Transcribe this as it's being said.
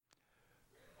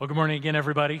Well, good morning again,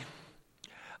 everybody.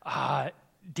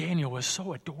 Daniel was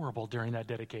so adorable during that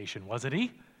dedication, wasn't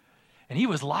he? And he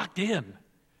was locked in.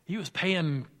 He was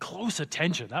paying close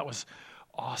attention. That was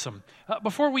awesome.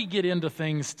 Before we get into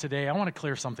things today, I want to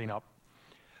clear something up.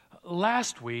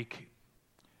 Last week,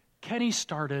 Kenny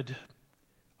started,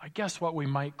 I guess, what we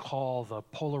might call the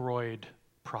Polaroid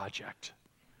project.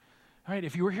 All right,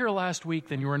 if you were here last week,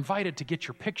 then you were invited to get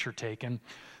your picture taken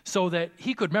so that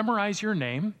he could memorize your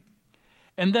name.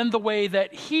 And then the way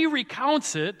that he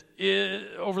recounts it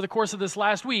over the course of this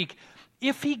last week,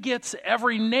 if he gets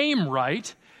every name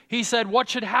right, he said what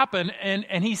should happen,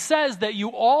 and he says that you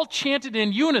all chanted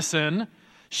in unison,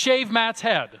 shave Matt's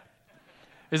head.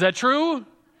 Is that true?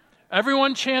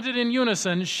 Everyone chanted in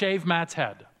unison, shave Matt's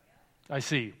head. I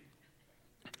see.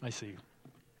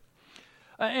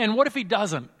 And what if he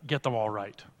doesn't get them all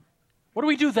right? What do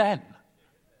we do then?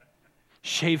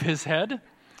 Shave his head?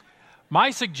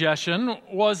 My suggestion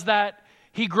was that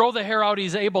he grow the hair out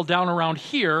he's able down around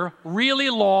here, really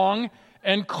long,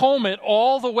 and comb it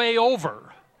all the way over.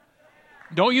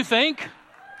 Don't you think?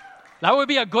 That would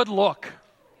be a good look.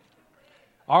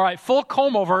 All right, full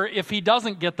comb over if he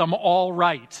doesn't get them all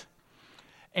right.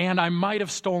 And I might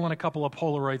have stolen a couple of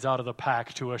Polaroids out of the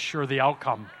pack to assure the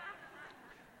outcome.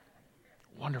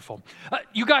 Wonderful.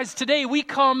 You guys, today we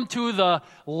come to the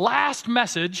last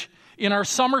message in our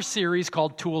summer series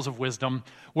called Tools of Wisdom,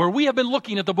 where we have been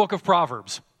looking at the book of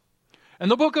Proverbs. And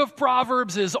the book of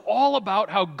Proverbs is all about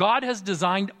how God has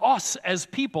designed us as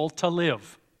people to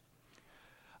live.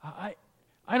 I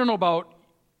don't know about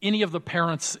any of the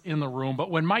parents in the room, but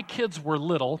when my kids were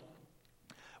little,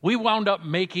 we wound up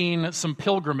making some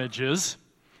pilgrimages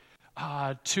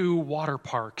to water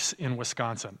parks in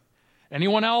Wisconsin.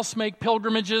 Anyone else make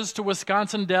pilgrimages to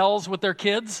Wisconsin Dells with their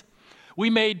kids? We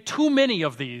made too many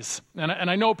of these. And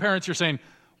I know parents, you're saying,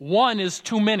 one is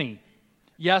too many.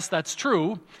 Yes, that's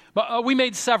true. But we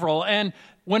made several. And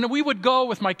when we would go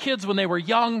with my kids when they were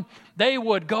young, they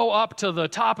would go up to the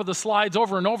top of the slides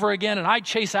over and over again, and I'd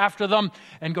chase after them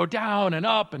and go down and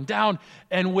up and down.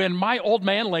 And when my old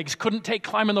man legs couldn't take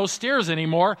climbing those stairs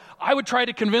anymore, I would try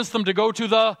to convince them to go to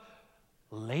the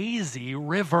lazy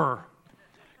river.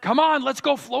 Come on, let's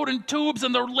go float in tubes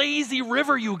in the lazy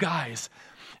river, you guys.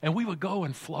 And we would go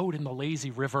and float in the lazy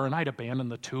river, and I'd abandon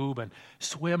the tube and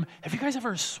swim. Have you guys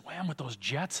ever swam with those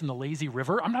jets in the lazy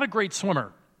river? I'm not a great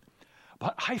swimmer,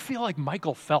 but I feel like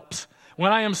Michael Phelps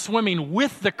when I am swimming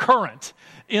with the current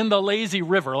in the lazy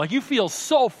river. Like you feel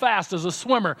so fast as a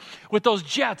swimmer with those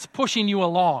jets pushing you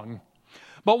along.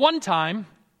 But one time,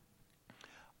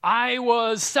 I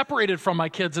was separated from my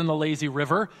kids in the lazy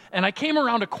river, and I came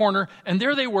around a corner, and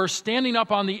there they were standing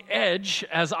up on the edge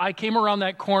as I came around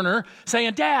that corner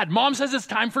saying, "Dad, Mom says it's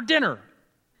time for dinner."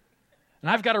 And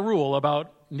I've got a rule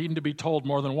about needing to be told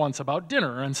more than once about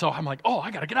dinner, and so I'm like, I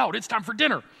got to get out. It's time for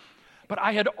dinner. But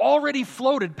I had already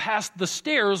floated past the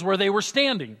stairs where they were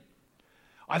standing.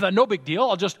 I thought, no big deal.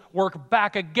 I'll just work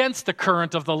back against the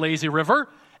current of the lazy river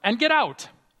and get out.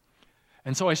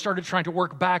 And so I started trying to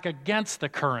work back against the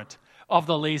current of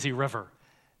the lazy river,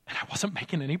 and I wasn't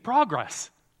making any progress.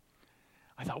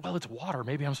 I thought, well, it's water.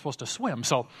 Maybe I'm supposed to swim.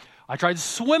 So I tried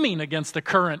swimming against the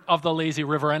current of the lazy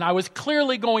river, and I was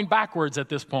clearly going backwards at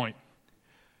this point.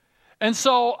 And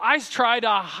so I tried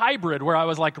a hybrid where I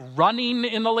was like running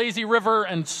in the lazy river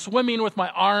and swimming with my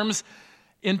arms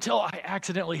until I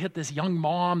accidentally hit this young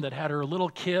mom that had her little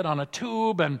kid on a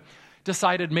tube and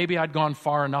decided maybe I'd gone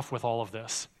far enough with all of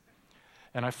this.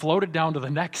 And I floated down to the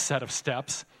next set of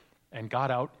steps and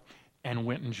got out and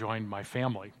went and joined my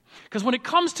family. Because when it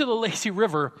comes to the lazy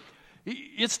river,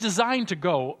 it's designed to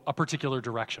go a particular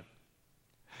direction.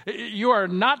 You are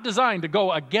not designed to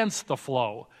go against the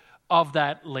flow of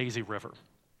that lazy river.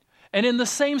 And in the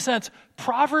same sense,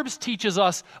 Proverbs teaches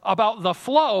us about the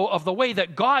flow of the way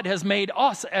that God has made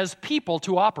us as people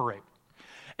to operate.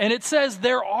 And it says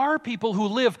there are people who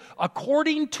live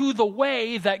according to the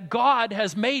way that God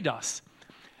has made us.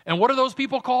 And what are those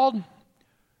people called?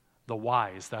 The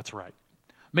wise, that's right.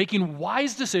 Making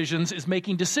wise decisions is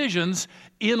making decisions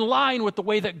in line with the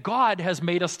way that God has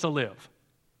made us to live.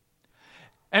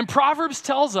 And Proverbs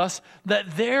tells us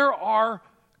that there are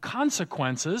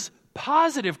consequences,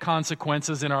 positive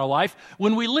consequences in our life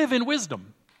when we live in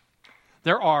wisdom.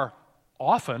 There are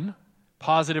often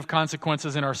positive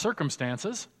consequences in our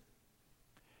circumstances.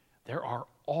 There are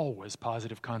always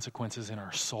positive consequences in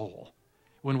our soul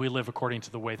when we live according to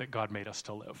the way that God made us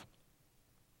to live.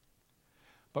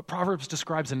 But Proverbs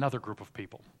describes another group of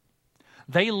people.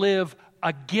 They live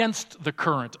against the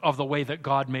current of the way that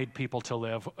God made people to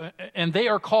live, and they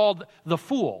are called the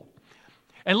fool.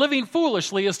 And living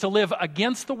foolishly is to live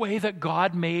against the way that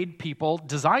God made people,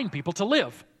 designed people to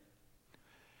live.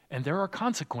 And there are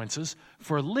consequences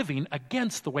for living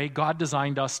against the way God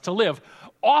designed us to live.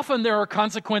 Often there are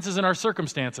consequences in our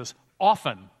circumstances.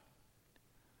 Often.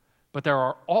 But there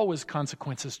are always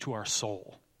consequences to our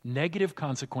soul. Negative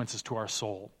consequences to our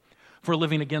soul for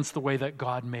living against the way that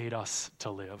God made us to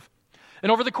live.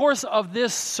 And over the course of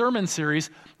this sermon series,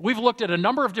 we've looked at a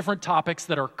number of different topics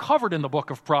that are covered in the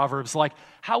book of Proverbs, like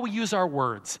how we use our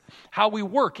words, how we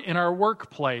work in our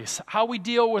workplace, how we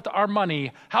deal with our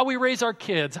money, how we raise our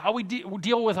kids, how we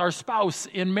deal with our spouse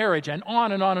in marriage, and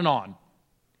on and on and on.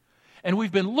 And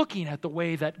we've been looking at the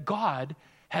way that God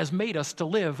has made us to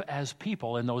live as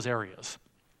people in those areas.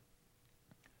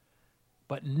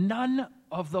 But none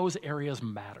of those areas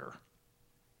matter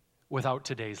without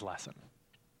today's lesson.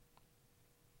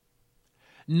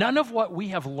 None of what we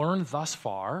have learned thus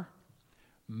far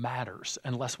matters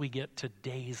unless we get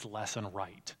today's lesson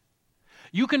right.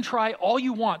 You can try all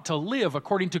you want to live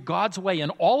according to God's way in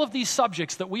all of these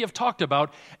subjects that we have talked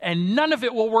about, and none of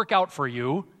it will work out for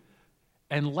you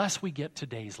unless we get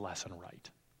today's lesson right.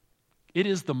 It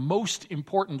is the most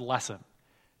important lesson,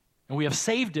 and we have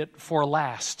saved it for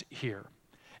last here.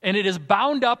 And it is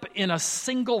bound up in a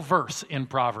single verse in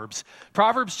Proverbs.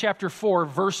 Proverbs chapter 4,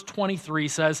 verse 23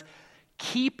 says,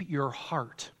 "Keep your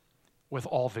heart with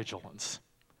all vigilance,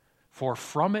 for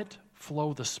from it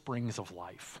flow the springs of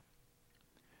life."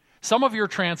 Some of your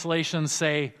translations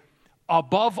say,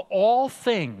 "Above all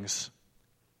things,"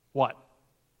 what?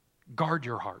 "Guard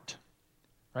your heart."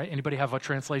 Right? Anybody have a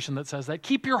translation that says that?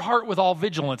 Keep your heart with all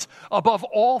vigilance. Above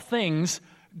all things,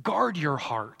 guard your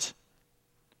heart.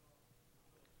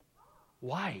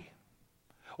 Why?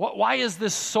 Why is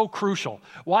this so crucial?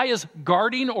 Why is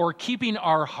guarding or keeping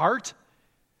our heart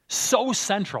so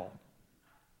central?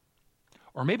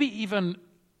 Or maybe even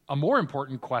a more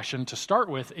important question to start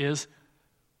with is,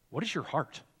 what is your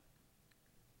heart?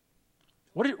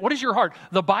 What is your heart?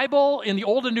 The Bible in the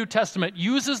Old and New Testament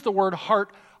uses the word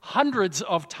heart hundreds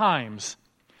of times,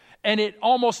 and it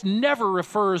almost never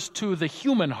refers to the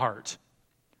human heart.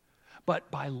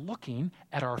 But by looking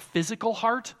at our physical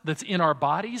heart that's in our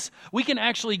bodies, we can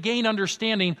actually gain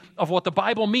understanding of what the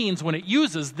Bible means when it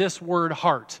uses this word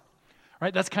heart.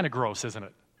 Right? That's kind of gross, isn't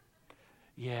it?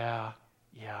 Yeah,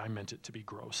 I meant it to be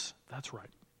gross. That's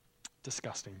right.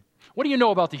 Disgusting. What do you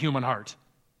know about the human heart?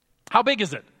 How big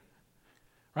is it?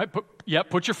 Right?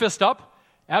 Put your fist up.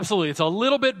 Absolutely. It's a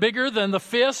little bit bigger than the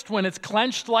fist when it's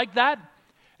clenched like that.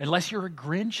 Unless you're a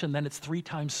Grinch, and then it's 3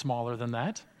 times smaller than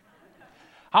that.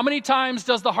 How many times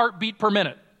does the heart beat per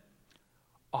minute?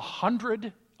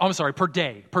 100. Oh, I'm sorry, per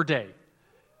day.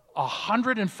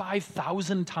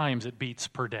 105,000 times it beats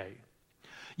per day.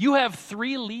 You have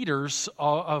 3 liters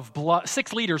of blood,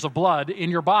 6 liters of blood in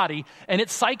your body, and it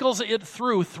cycles it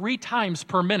through 3 times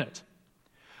per minute.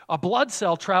 A blood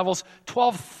cell travels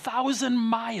 12,000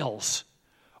 miles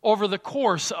over the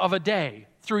course of a day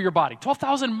through your body.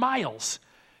 12,000 miles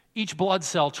each blood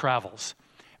cell travels,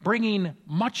 bringing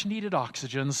much needed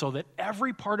oxygen so that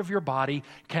every part of your body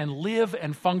can live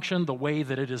and function the way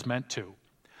that it is meant to.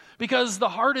 Because the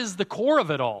heart is the core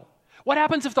of it all. What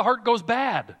happens if the heart goes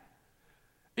bad?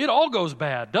 It all goes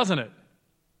bad, doesn't it?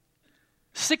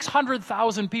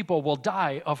 600,000 people will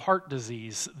die of heart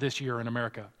disease this year in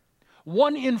America.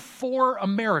 1 in 4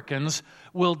 Americans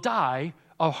will die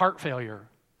of heart failure.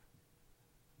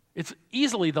 It's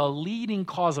easily the leading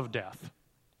cause of death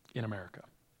in America.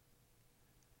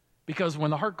 Because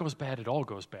when the heart goes bad, it all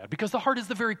goes bad. Because the heart is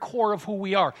the very core of who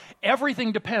we are.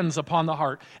 Everything depends upon the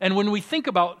heart. And when we think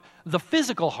about the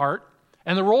physical heart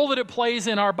and the role that it plays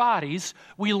in our bodies,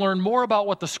 we learn more about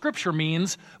what the Scripture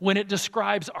means when it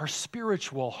describes our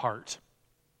spiritual heart.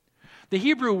 The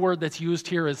Hebrew word that's used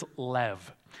here is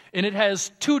lev, and it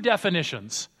has 2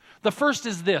 definitions. The first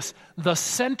is this: the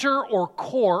center or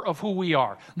core of who we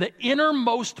are. The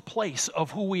innermost place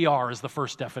of who we are is the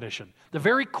first definition. The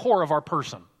very core of our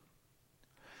person.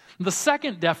 The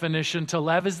second definition to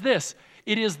lev is this: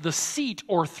 it is the seat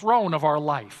or throne of our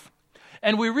life.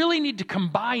 And we really need to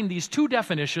combine these 2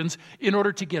 definitions in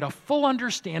order to get a full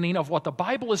understanding of what the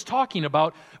Bible is talking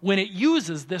about when it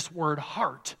uses this word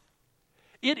heart.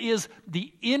 It is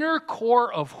the inner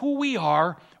core of who we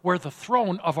are, where the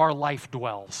throne of our life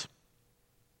dwells.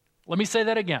 Let me say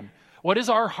that again. What is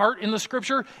our heart in the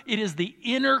Scripture? It is the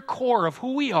inner core of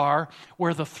who we are,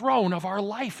 where the throne of our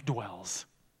life dwells.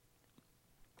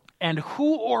 And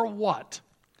who or what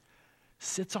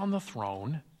sits on the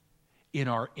throne in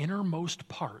our innermost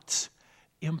parts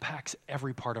impacts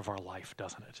every part of our life,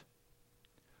 doesn't it?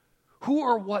 Who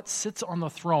or what sits on the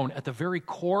throne at the very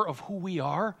core of who we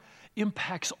are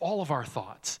impacts all of our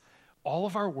thoughts, all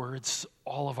of our words,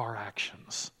 all of our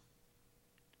actions.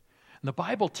 And the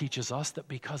Bible teaches us that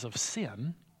because of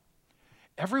sin,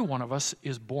 every one of us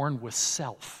is born with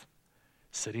self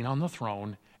sitting on the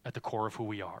throne at the core of who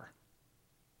we are.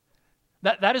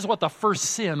 That is what the first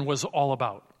sin was all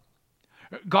about.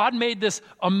 God made this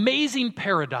amazing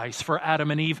paradise for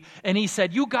Adam and Eve, and he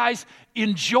said, you guys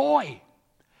enjoy,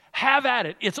 have at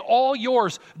it, it's all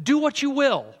yours, do what you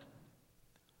will.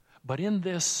 But in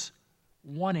this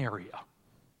one area,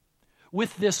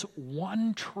 with this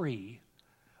one tree,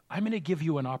 I'm going to give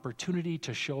you an opportunity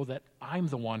to show that I'm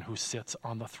the one who sits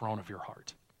on the throne of your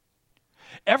heart.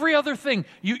 Every other thing,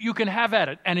 you can have at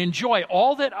it and enjoy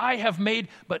all that I have made,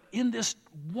 but in this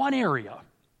one area,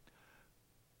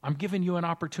 I'm giving you an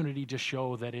opportunity to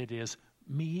show that it is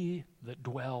me that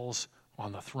dwells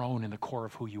on the throne in the core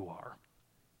of who you are.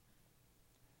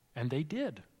 And they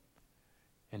did,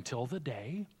 until the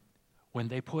day when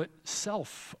they put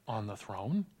self on the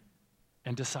throne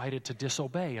and decided to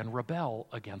disobey and rebel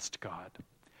against God.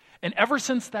 And ever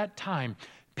since that time,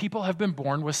 people have been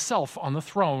born with self on the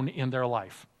throne in their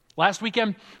life. Last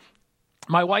weekend,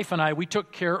 my wife and I, we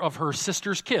took care of her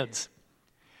sister's kids.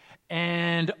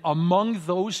 And among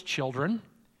those children,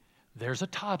 there's a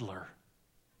toddler.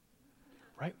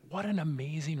 Right? What an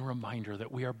amazing reminder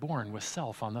that we are born with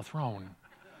self on the throne.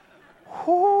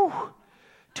 Whew!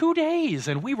 2 days,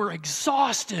 and we were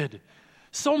exhausted.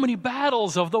 So many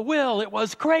battles of the will. It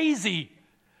was crazy.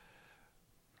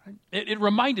 It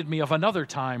reminded me of another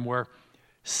time where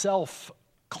self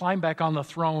climbed back on the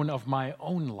throne of my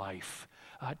own life.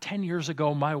 10 years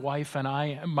ago, my wife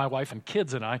and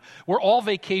kids and I were all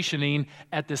vacationing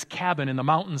at this cabin in the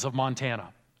mountains of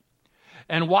Montana.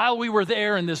 And while we were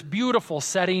there in this beautiful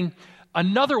setting,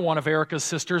 another one of Erica's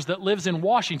sisters that lives in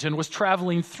Washington was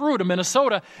traveling through to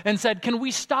Minnesota and said, can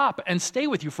we stop and stay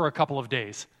with you for a couple of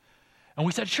days? And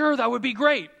we said, sure, that would be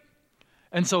great.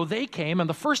 And so they came, and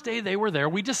the first day they were there,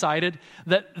 we decided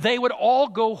that they would all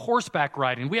go horseback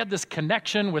riding. We had this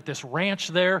connection with this ranch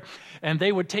there, and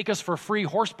they would take us for free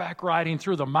horseback riding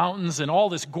through the mountains and all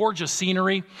this gorgeous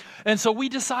scenery. And so we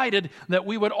decided that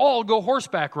we would all go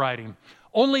horseback riding.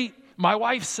 Only my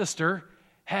wife's sister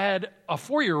had a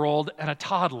 4-year-old and a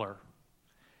toddler.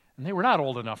 And they were not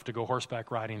old enough to go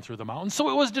horseback riding through the mountains. So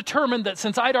it was determined that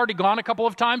since I'd already gone a couple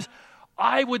of times,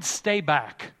 I would stay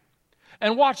back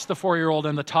and watch the 4-year-old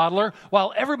and the toddler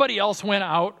while everybody else went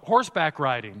out horseback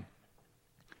riding.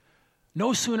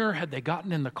 No sooner had they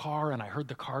gotten in the car and I heard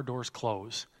the car doors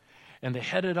close and they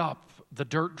headed up the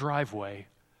dirt driveway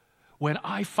when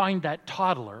I find that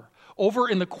toddler over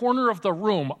in the corner of the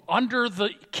room under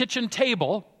the kitchen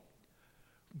table,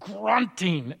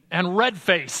 grunting and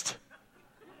red-faced.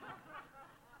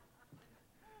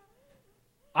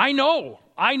 I know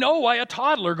why a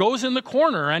toddler goes in the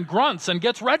corner and grunts and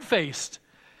gets red-faced.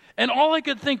 And all I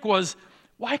could think was,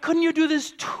 why couldn't you do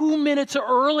this 2 minutes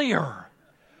earlier?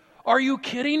 Are you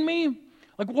kidding me?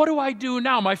 Like, what do I do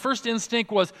now? My first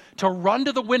instinct was to run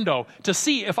to the window to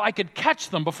see if I could catch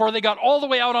them before they got all the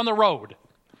way out on the road.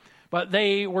 But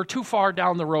they were too far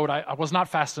down the road. I was not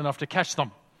fast enough to catch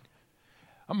them.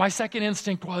 My second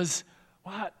instinct was,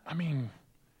 what? I mean,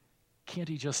 can't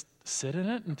he just sit in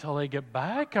it until they get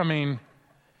back? I mean,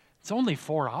 it's only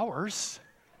 4 hours.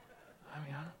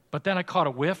 But then I caught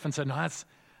a whiff and said, no,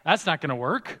 that's not going to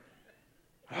work.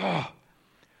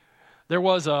 There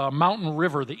was a mountain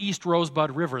river, the East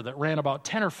Rosebud River, that ran about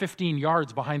 10 or 15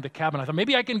 yards behind the cabin. I thought,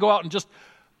 maybe I can go out and just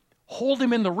hold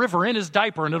him in the river in his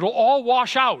diaper and it'll all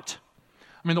wash out.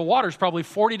 I mean, the water's probably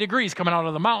 40 degrees coming out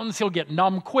of the mountains. He'll get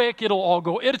numb quick. It'll all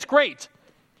go, it's great.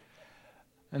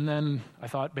 And then I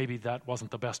thought maybe that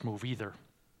wasn't the best move either.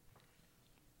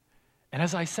 And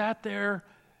as I sat there,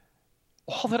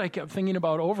 all that I kept thinking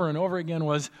about over and over again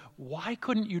was, why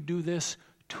couldn't you do this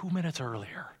 2 minutes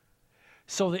earlier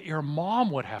so that your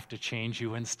mom would have to change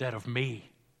you instead of me?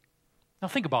 Now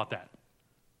think about that.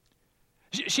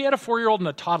 She had a 4-year-old and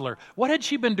a toddler. What had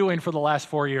she been doing for the last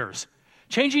 4 years?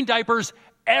 Changing diapers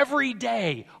every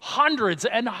day. Hundreds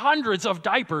and hundreds of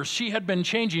diapers she had been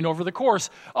changing over the course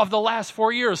of the last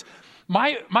 4 years.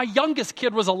 My youngest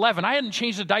kid was 11. I hadn't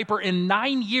changed a diaper in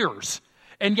 9 years.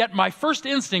 And yet my first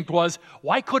instinct was,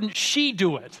 why couldn't she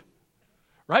do it?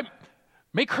 Right?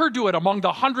 Make her do it among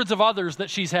the hundreds of others that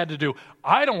she's had to do.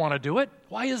 I don't want to do it.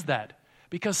 Why is that?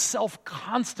 Because self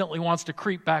constantly wants to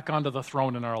creep back onto the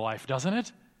throne in our life, doesn't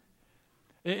it?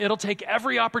 It'll take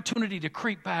every opportunity to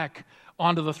creep back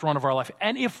onto the throne of our life.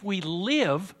 And if we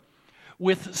live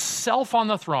with self on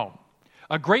the throne,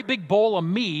 a great big bowl of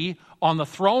me on the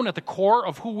throne at the core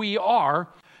of who we are,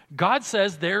 God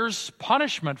says there's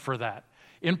punishment for that.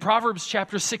 In Proverbs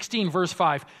chapter 16, verse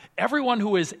 5, everyone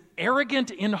who is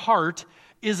arrogant in heart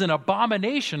is an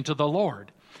abomination to the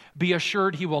Lord. Be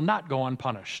assured he will not go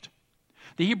unpunished.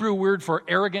 The Hebrew word for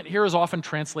arrogant here is often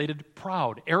translated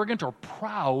proud. Arrogant or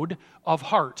proud of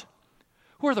heart.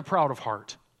 Who are the proud of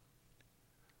heart?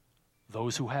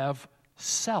 Those who have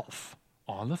self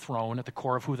on the throne at the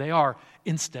core of who they are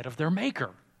instead of their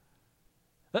maker.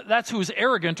 That's who's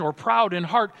arrogant or proud in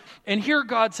heart. And here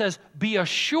God says, be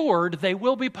assured they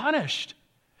will be punished.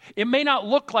 It may not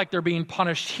look like they're being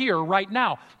punished here right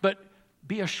now, but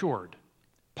be assured.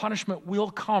 Punishment will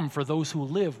come for those who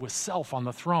live with self on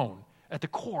the throne at the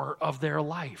core of their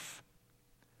life.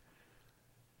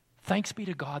 Thanks be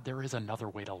to God, there is another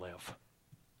way to live.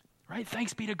 Right?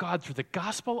 Thanks be to God, through the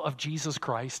gospel of Jesus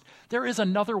Christ, there is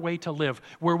another way to live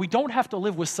where we don't have to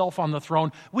live with self on the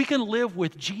throne. We can live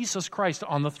with Jesus Christ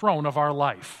on the throne of our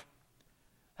life.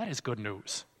 That is good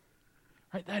news.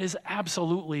 Right? That is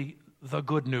absolutely the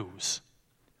good news.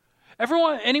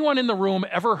 Anyone in the room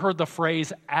ever heard the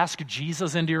phrase, ask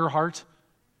Jesus into your heart?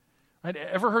 Right?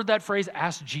 Ever heard that phrase,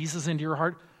 ask Jesus into your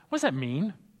heart? What does that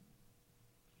mean?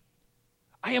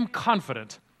 I am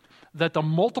confident that the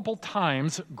multiple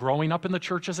times growing up in the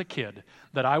church as a kid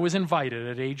that I was invited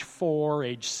at age 4,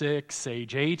 age 6,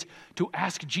 age 8 to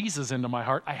ask Jesus into my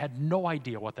heart, I had no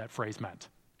idea what that phrase meant.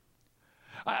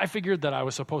 I figured that I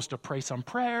was supposed to pray some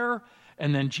prayer,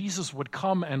 and then Jesus would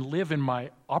come and live in my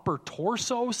upper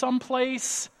torso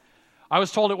someplace. I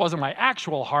was told it wasn't my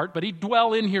actual heart, but he'd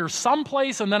dwell in here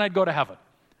someplace, and then I'd go to heaven.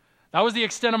 That was the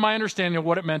extent of my understanding of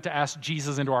what it meant to ask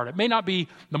Jesus into our heart. It may not be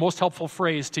the most helpful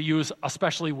phrase to use,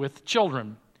 especially with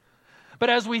children. But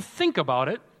as we think about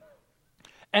it,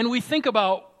 and we think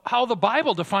about how the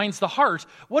Bible defines the heart,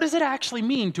 what does it actually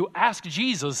mean to ask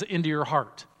Jesus into your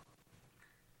heart?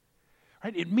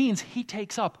 Right? It means he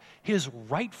takes up his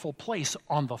rightful place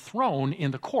on the throne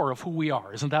in the core of who we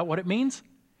are. Isn't that what it means?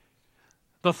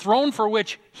 The throne for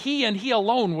which he and he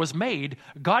alone was made,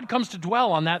 God comes to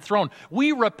dwell on that throne.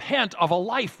 We repent of a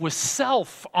life with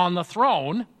self on the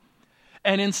throne,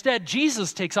 and instead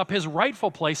Jesus takes up his rightful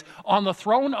place on the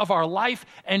throne of our life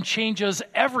and changes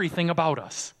everything about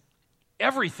us,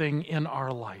 everything in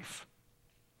our life.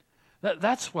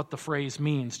 That's what the phrase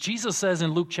means. Jesus says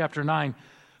in Luke chapter 9,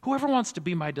 whoever wants to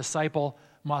be my disciple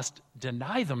must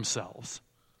deny themselves,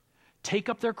 take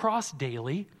up their cross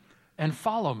daily, and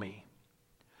follow me.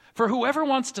 For whoever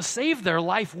wants to save their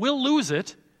life will lose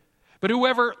it, but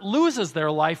whoever loses their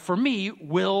life for me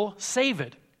will save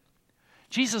it.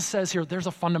 Jesus says here there's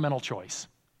a fundamental choice.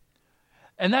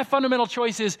 And that fundamental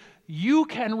choice is you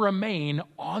can remain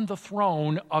on the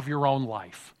throne of your own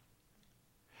life.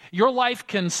 Your life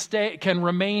can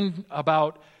remain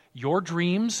about your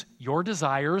dreams, your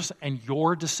desires, and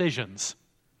your decisions.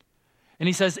 And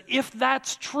he says, if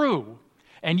that's true,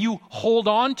 and you hold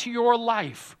on to your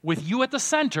life with you at the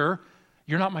center,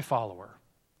 you're not my follower.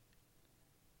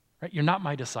 Right? You're not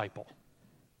my disciple.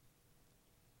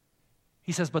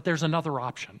 He says, but there's another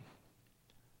option.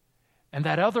 And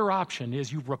that other option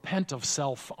is you repent of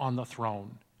self on the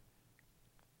throne.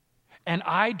 And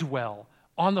I dwell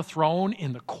on the throne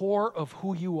in the core of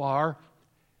who you are,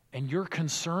 and your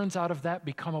concerns out of that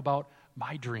become about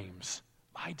my dreams,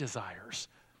 my desires,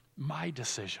 my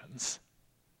decisions.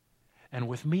 And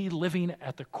with me living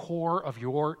at the core of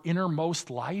your innermost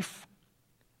life,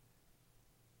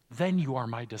 then you are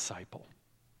my disciple.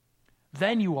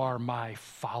 Then you are my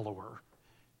follower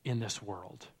in this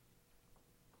world.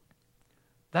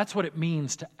 That's what it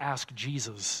means to ask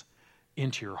Jesus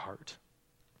into your heart.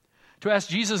 To ask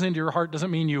Jesus into your heart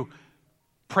doesn't mean you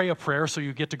pray a prayer so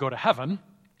you get to go to heaven.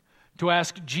 To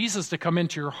ask Jesus to come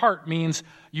into your heart means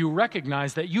you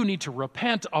recognize that you need to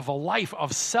repent of a life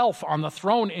of self on the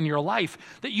throne in your life,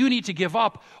 that you need to give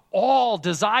up all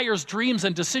desires, dreams,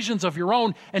 and decisions of your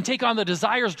own and take on the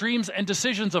desires, dreams, and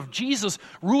decisions of Jesus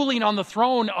ruling on the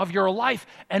throne of your life.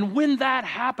 And when that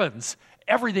happens,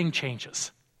 everything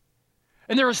changes.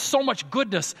 And there is so much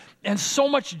goodness and so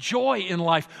much joy in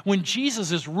life when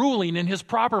Jesus is ruling in his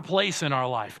proper place in our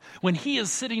life, when he is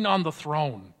sitting on the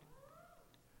throne.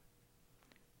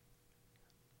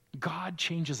 God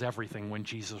changes everything when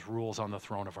Jesus rules on the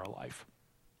throne of our life.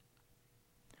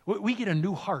 We get a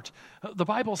new heart. The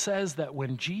Bible says that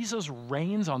when Jesus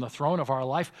reigns on the throne of our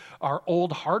life, our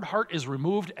old hard heart is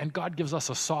removed and God gives us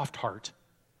a soft heart.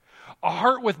 A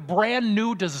heart with brand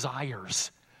new desires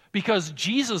because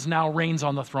Jesus now reigns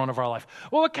on the throne of our life.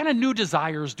 Well, what kind of new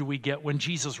desires do we get when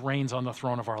Jesus reigns on the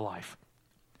throne of our life?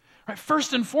 Right,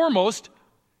 first and foremost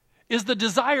is the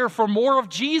desire for more of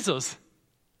Jesus.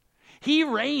 He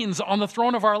reigns on the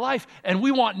throne of our life, and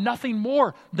we want nothing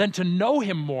more than to know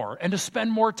him more and to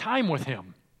spend more time with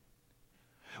him.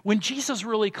 When Jesus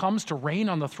really comes to reign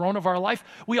on the throne of our life,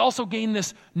 we also gain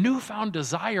this newfound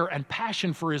desire and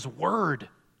passion for his word.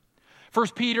 1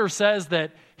 Peter says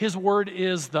that his word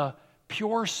is the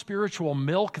pure spiritual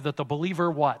milk that the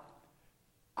believer what?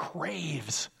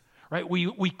 Craves, right?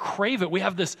 We crave it. We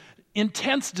have this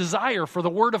intense desire for the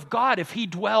word of God if he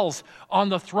dwells on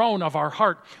the throne of our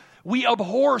heart. We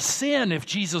abhor sin if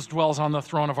Jesus dwells on the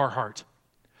throne of our heart.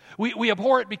 We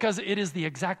abhor it because it is the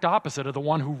exact opposite of the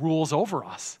one who rules over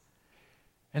us.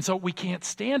 And so we can't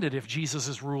stand it if Jesus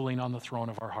is ruling on the throne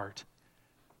of our heart.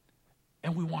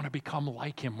 And we want to become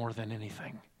like him more than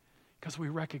anything because we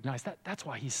recognize that that's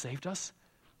why he saved us,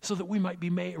 so that we might be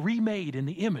remade in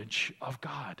the image of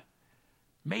God,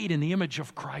 made in the image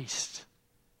of Christ.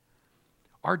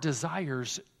 Our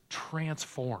desires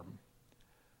transform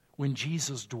when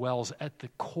Jesus dwells at the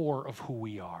core of who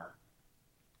we are.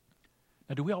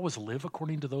 Now, do we always live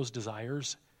according to those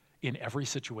desires in every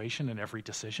situation and every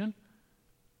decision?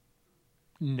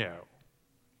 No.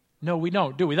 No, we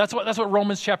don't, do we? That's what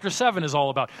Romans chapter 7 is all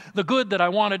about. The good that I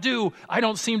want to do, I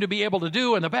don't seem to be able to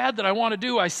do, and the bad that I want to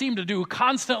do, I seem to do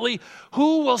constantly.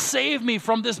 Who will save me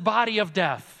from this body of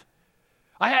death?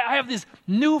 I have these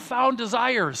newfound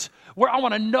desires where I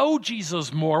want to know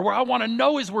Jesus more, where I want to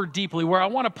know his word deeply, where I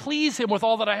want to please him with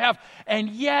all that I have, and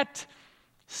yet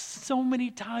so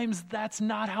many times that's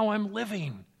not how I'm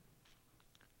living.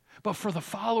 But for the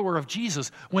follower of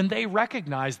Jesus, when they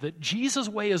recognize that Jesus'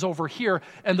 way is over here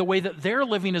and the way that they're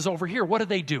living is over here, what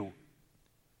do?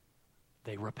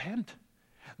 They repent.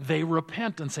 They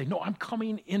repent and say, no, I'm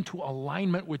coming into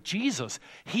alignment with Jesus.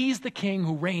 He's the king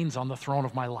who reigns on the throne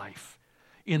of my life,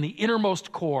 in the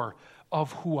innermost core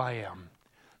of who I am.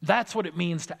 That's what it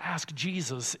means to ask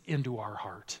Jesus into our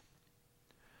heart.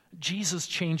 Jesus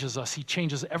changes us. He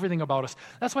changes everything about us.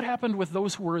 That's what happened with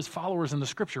those who were his followers in the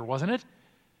scripture, wasn't it?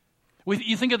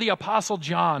 You think of the Apostle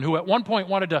John, who at one point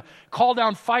wanted to call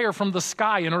down fire from the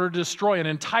sky in order to destroy an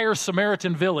entire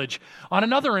Samaritan village. On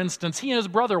another instance, he and his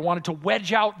brother wanted to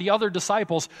wedge out the other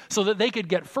disciples so that they could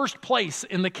get first place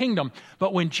in the kingdom.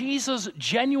 But when Jesus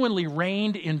genuinely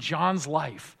reigned in John's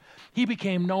life, he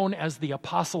became known as the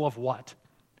apostle of what?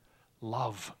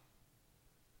 Love.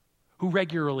 Who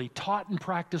regularly taught and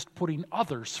practiced putting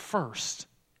others first.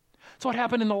 That's what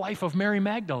happened in the life of Mary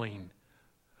Magdalene,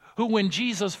 who when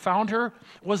Jesus found her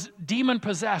was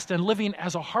demon-possessed and living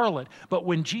as a harlot. But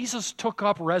when Jesus took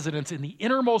up residence in the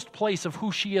innermost place of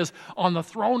who she is on the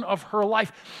throne of her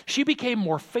life, she became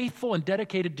more faithful and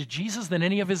dedicated to Jesus than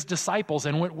any of his disciples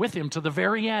and went with him to the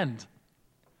very end.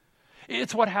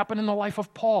 It's what happened in the life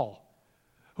of Paul,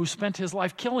 who spent his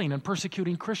life killing and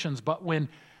persecuting Christians. But when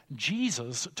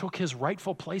Jesus took his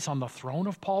rightful place on the throne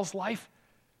of Paul's life,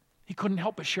 he couldn't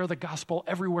help but share the gospel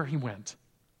everywhere he went,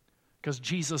 because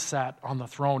Jesus sat on the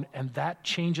throne, and that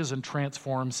changes and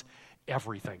transforms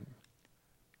everything.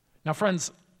 Now,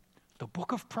 friends, the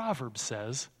book of Proverbs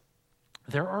says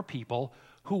there are people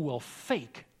who will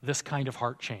fake this kind of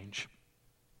heart change.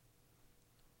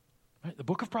 Right? The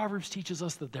book of Proverbs teaches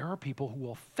us that there are people who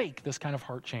will fake this kind of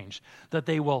heart change, that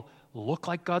they will look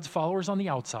like God's followers on the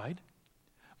outside,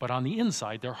 but on the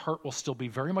inside, their heart will still be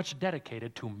very much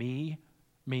dedicated to me,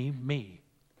 me, me.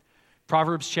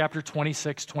 Proverbs chapter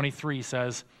 26-23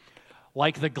 says,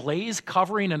 like the glaze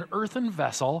covering an earthen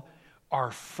vessel are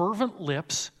fervent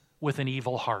lips with an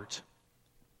evil heart.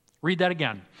 Read that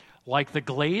again. Like the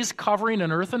glaze covering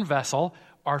an earthen vessel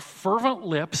are fervent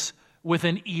lips with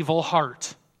an evil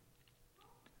heart.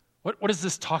 What is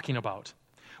this talking about?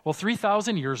 Well,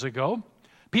 3,000 years ago,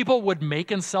 people would make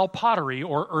and sell pottery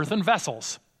or earthen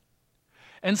vessels.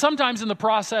 And sometimes in the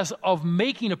process of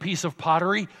making a piece of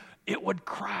pottery, it would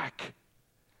crack.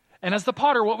 And as the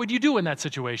potter, what would you do in that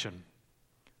situation?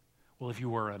 Well, if you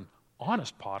were an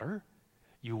honest potter,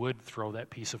 you would throw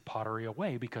that piece of pottery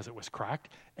away because it was cracked,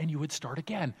 and you would start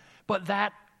again. But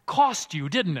that cost you,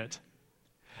 didn't it?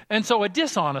 And so a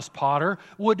dishonest potter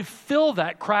would fill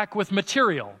that crack with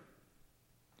material.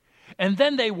 And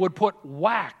then they would put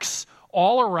wax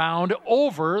all around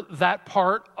over that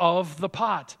part of the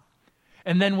pot.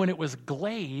 And then when it was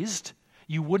glazed,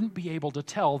 you wouldn't be able to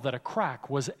tell that a crack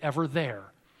was ever there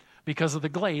because of the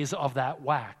glaze of that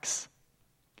wax.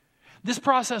 This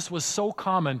process was so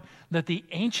common that the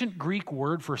ancient Greek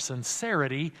word for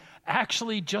sincerity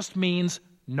actually just means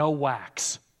no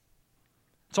wax.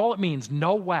 That's all it means,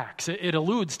 no wax. It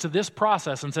alludes to this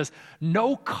process and says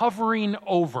no covering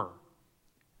over.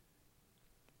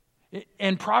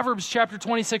 And Proverbs chapter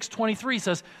 26-23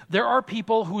 says, there are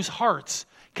people whose hearts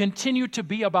continue to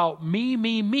be about me,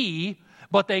 me, me,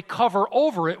 but they cover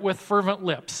over it with fervent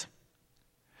lips.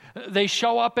 They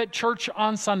show up at church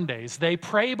on Sundays. They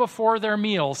pray before their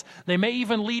meals. They may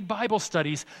even lead Bible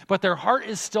studies, but their heart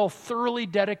is still thoroughly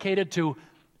dedicated to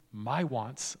my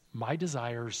wants, my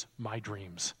desires, my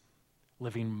dreams,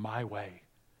 living my way.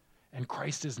 And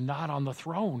Christ is not on the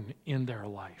throne in their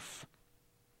life.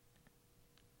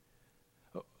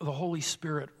 The Holy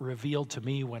Spirit revealed to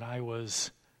me when I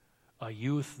was a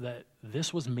youth that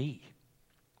this was me.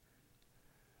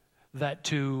 That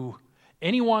to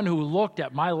anyone who looked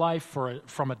at my life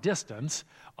from a distance,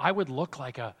 I would look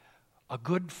like a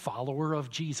good follower of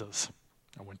Jesus.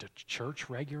 I went to church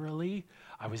regularly.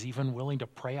 I was even willing to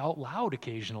pray out loud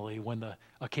occasionally when the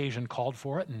occasion called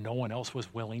for it and no one else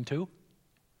was willing to.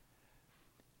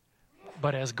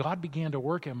 But as God began to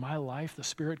work in my life, the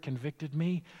Spirit convicted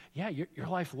me. Yeah, your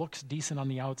life looks decent on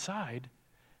the outside,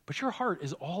 but your heart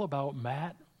is all about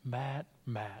Matt.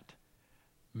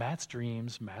 Matt's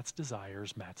dreams, Matt's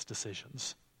desires, Matt's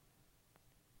decisions.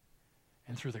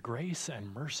 And through the grace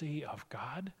and mercy of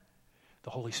God, the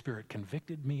Holy Spirit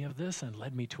convicted me of this and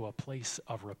led me to a place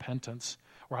of repentance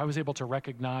where I was able to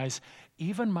recognize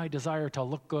even my desire to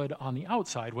look good on the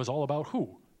outside was all about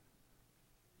who?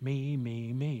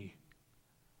 Me.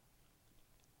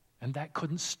 And that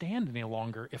couldn't stand any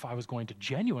longer if I was going to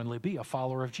genuinely be a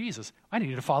follower of Jesus. I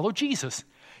needed to follow Jesus.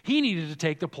 He needed to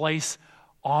take the place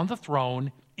on the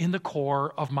throne in the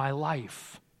core of my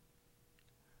life.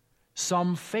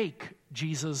 Some fake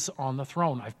Jesus on the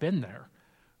throne. I've been there.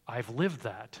 I've lived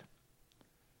that.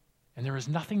 And there is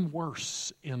nothing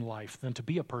worse in life than to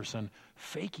be a person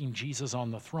faking Jesus on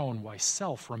the throne while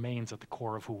self remains at the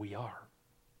core of who we are.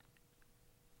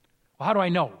 Well, how do I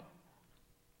know?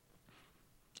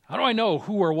 How do I know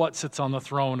who or what sits on the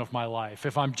throne of my life?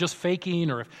 If I'm just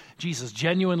faking or if Jesus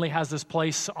genuinely has this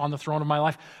place on the throne of my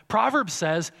life? Proverbs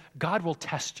says God will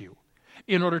test you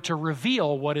in order to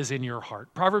reveal what is in your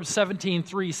heart. Proverbs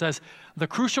 17:3 says, the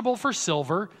crucible for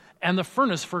silver and the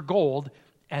furnace for gold,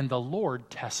 and the Lord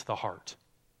tests the heart.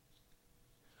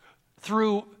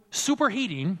 Through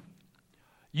superheating,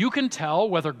 you can tell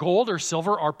whether gold or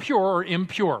silver are pure or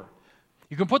impure.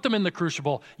 You can put them in the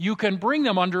crucible. You can bring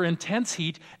them under intense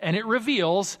heat, and it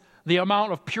reveals the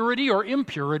amount of purity or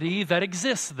impurity that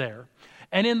exists there.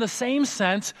 And in the same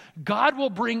sense, God will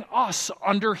bring us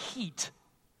under heat.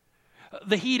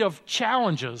 The heat of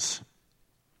challenges,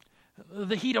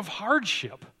 the heat of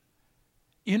hardship,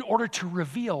 in order to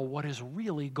reveal what is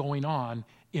really going on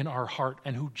in our heart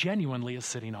and who genuinely is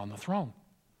sitting on the throne.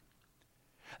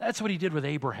 That's what he did with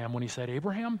Abraham when he said,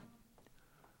 Abraham,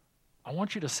 I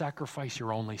want you to sacrifice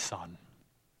your only son.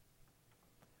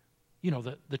 You know,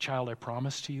 the child I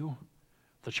promised to you,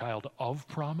 the child of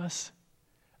promise.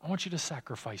 I want you to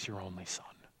sacrifice your only son.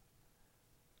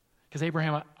 Because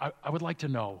Abraham, I would like to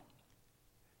know,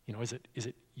 you know, is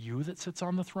it you that sits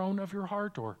on the throne of your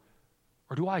heart, or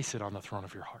do I sit on the throne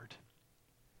of your heart?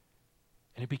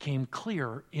 And it became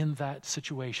clear in that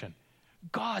situation.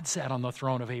 God sat on the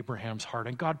throne of Abraham's heart,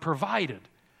 and God provided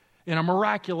in a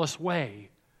miraculous way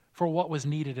for what was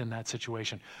needed in that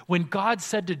situation. When God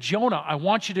said to Jonah, I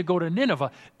want you to go to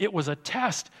Nineveh, it was a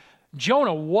test.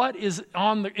 Jonah, what is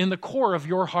in the core of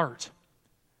your heart?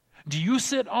 Do you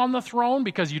sit on the throne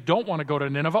because you don't want to go to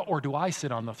Nineveh, or do I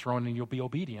sit on the throne and you'll be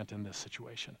obedient in this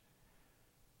situation?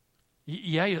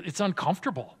 Yeah, it's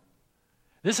uncomfortable.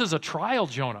 This is a trial,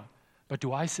 Jonah. But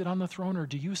do I sit on the throne, or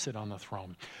do you sit on the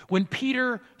throne? When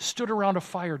Peter stood around a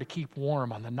fire to keep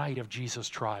warm on the night of Jesus'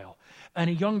 trial, and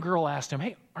a young girl asked him,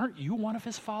 hey, aren't you one of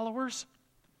his followers?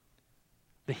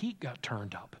 The heat got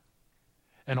turned up.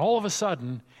 And all of a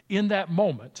sudden, in that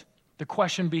moment, the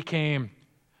question became,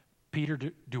 Peter,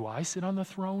 do I sit on the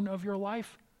throne of your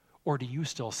life, or do you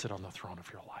still sit on the throne of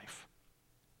your life?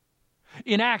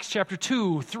 In Acts chapter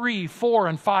 2, 3, 4,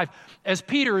 and 5, as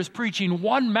Peter is preaching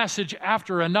one message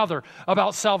after another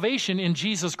about salvation in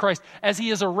Jesus Christ, as he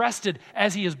is arrested,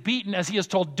 as he is beaten, as he is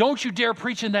told, don't you dare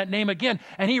preach in that name again,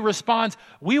 and he responds,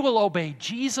 we will obey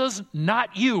Jesus,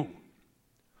 not you.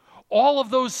 All of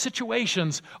those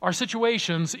situations are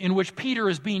situations in which Peter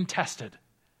is being tested.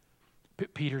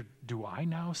 Peter, do I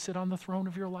now sit on the throne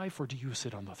of your life, or do you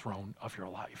sit on the throne of your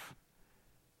life?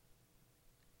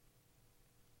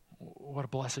 What a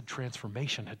blessed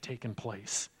transformation had taken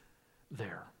place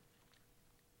there.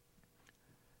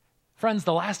 Friends,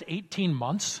 the last 18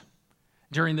 months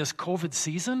during this COVID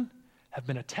season have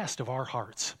been a test of our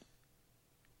hearts.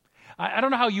 I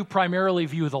don't know how you primarily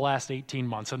view the last 18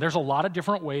 months, and there's a lot of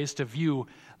different ways to view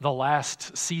the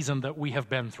last season that we have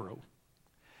been through.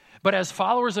 But as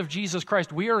followers of Jesus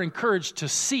Christ, we are encouraged to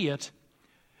see it,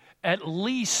 at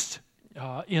least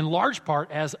in large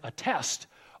part, as a test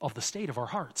of the state of our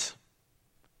hearts.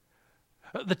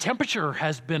 The temperature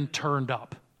has been turned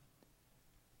up.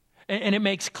 And it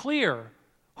makes clear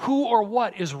who or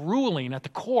what is ruling at the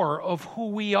core of who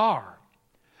we are.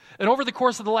 And over the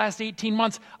course of the last 18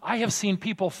 months, I have seen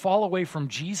people fall away from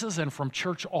Jesus and from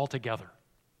church altogether.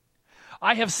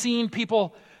 I have seen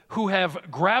people who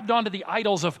have grabbed onto the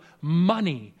idols of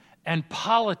money and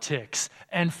politics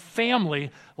and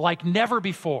family like never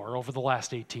before over the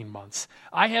last 18 months.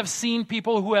 I have seen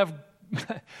people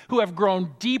who have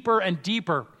grown deeper and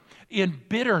deeper in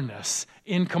bitterness,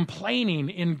 in complaining,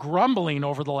 in grumbling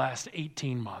over the last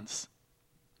 18 months.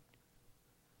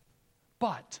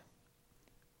 But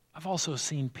I've also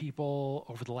seen people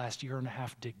over the last year and a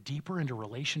half dig deeper into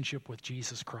relationship with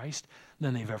Jesus Christ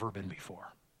than they've ever been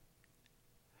before.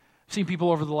 I've seen people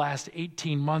over the last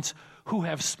 18 months who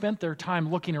have spent their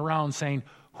time looking around saying,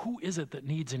 who is it that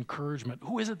needs encouragement?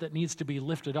 Who is it that needs to be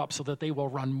lifted up so that they will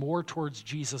run more towards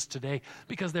Jesus today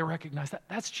because they recognize that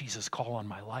that's Jesus' call on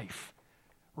my life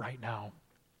right now.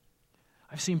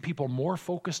 I've seen people more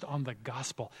focused on the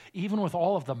gospel. Even with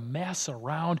all of the mess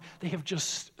around, they have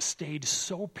just stayed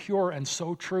so pure and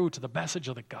so true to the message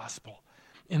of the gospel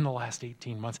in the last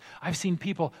 18 months. I've seen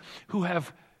people who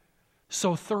have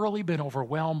so thoroughly been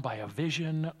overwhelmed by a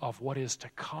vision of what is to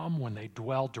come when they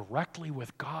dwell directly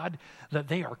with God that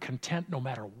they are content no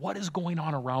matter what is going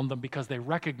on around them because they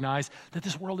recognize that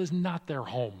this world is not their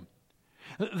home.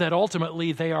 That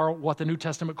ultimately they are what the New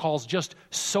Testament calls just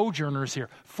sojourners here,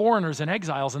 foreigners and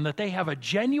exiles, and that they have a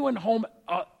genuine home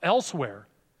elsewhere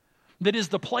that is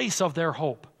the place of their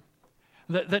hope.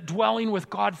 That dwelling with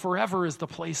God forever is the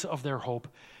place of their hope.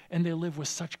 And they live with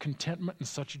such contentment and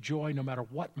such joy no matter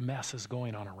what mess is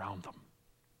going on around them.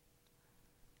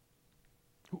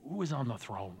 Who is on the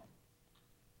throne?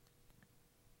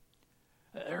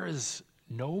 There is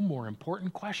no more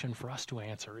important question for us to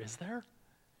answer, is there?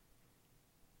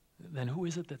 Then who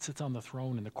is it that sits on the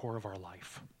throne in the core of our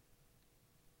life?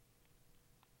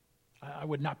 I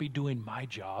would not be doing my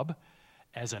job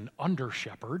as an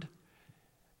under-shepherd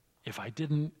if I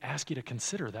didn't ask you to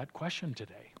consider that question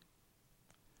today.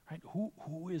 Right?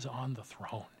 Who is on the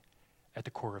throne at the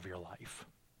core of your life?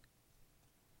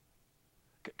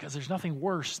 Because there's nothing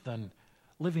worse than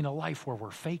living a life where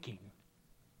we're faking.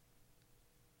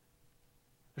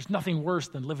 There's nothing worse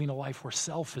than living a life where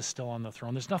self is still on the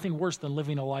throne. There's nothing worse than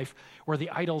living a life where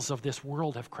the idols of this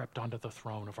world have crept onto the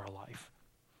throne of our life.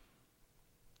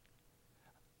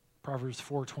 Proverbs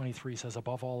 4:23 says,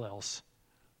 above all else,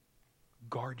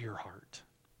 guard your heart.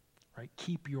 Right?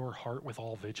 Keep your heart with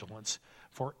all vigilance,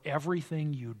 for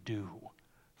everything you do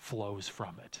flows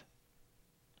from it.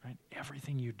 Right?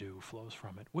 Everything you do flows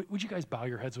from it. Would you guys bow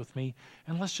your heads with me?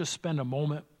 And let's just spend a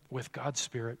moment with God's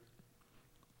Spirit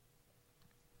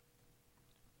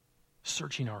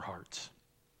searching our hearts.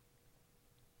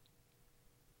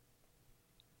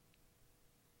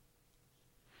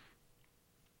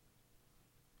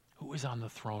 Who is on the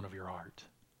throne of your heart?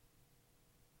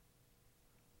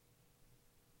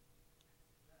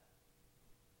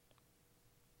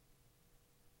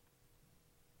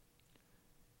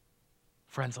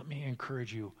 Friends, let me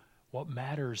encourage you. What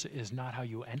matters is not how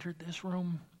you entered this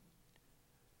room,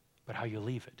 but how you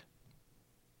leave it.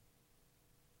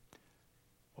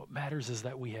 What matters is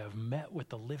that we have met with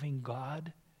the living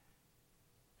God,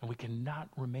 and we cannot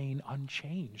remain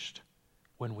unchanged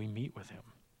when we meet with him.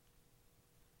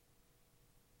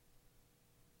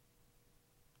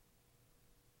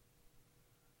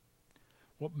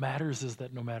 What matters is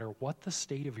that no matter what the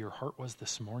state of your heart was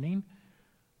this morning,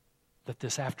 that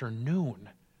this afternoon,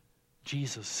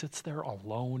 Jesus sits there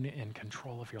alone in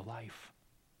control of your life.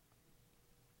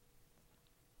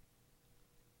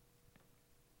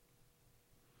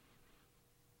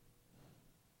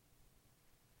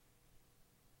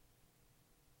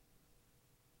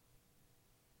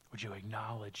 Would you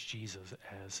acknowledge Jesus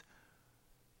as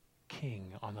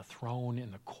King on the throne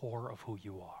in the core of who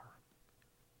you are?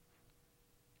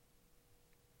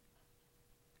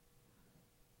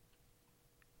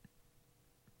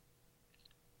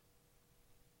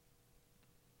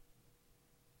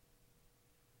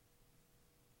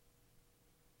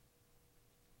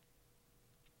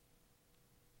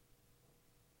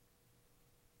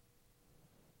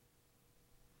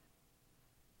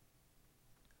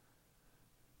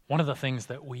 One of the things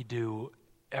that we do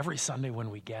every Sunday when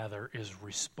we gather is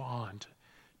respond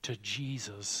to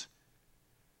Jesus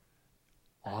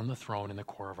on the throne in the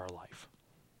core of our life.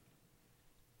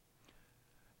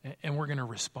 And we're going to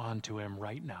respond to him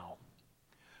right now.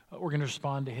 We're going to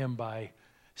respond to him by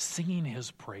singing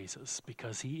his praises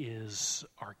because he is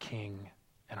our King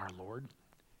and our Lord.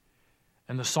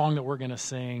 And the song that we're going to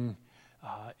sing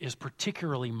is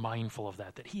particularly mindful of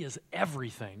that he is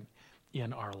everything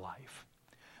in our life.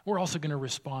 We're also going to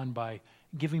respond by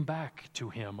giving back to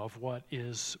him of what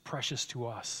is precious to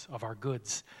us, of our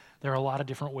goods. There are a lot of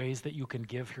different ways that you can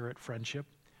give here at Friendship,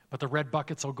 but the red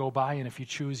buckets will go by, and if you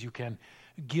choose, you can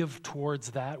give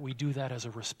towards that. We do that as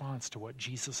a response to what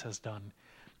Jesus has done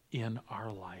in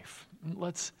our life.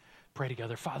 Let's pray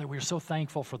together. Father, we are so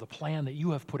thankful for the plan that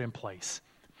you have put in place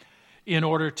in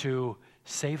order to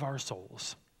save our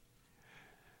souls,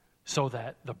 so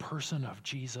that the person of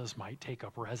Jesus might take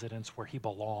up residence where he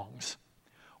belongs,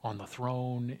 on the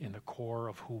throne in the core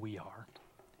of who we are.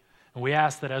 And we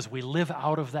ask that as we live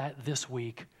out of that this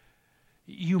week,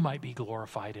 you might be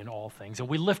glorified in all things. And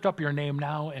we lift up your name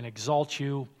now and exalt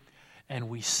you, and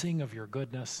we sing of your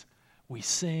goodness. We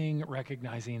sing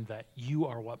recognizing that you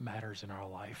are what matters in our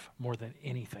life more than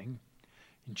anything.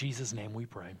 In Jesus' name we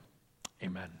pray.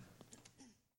 Amen.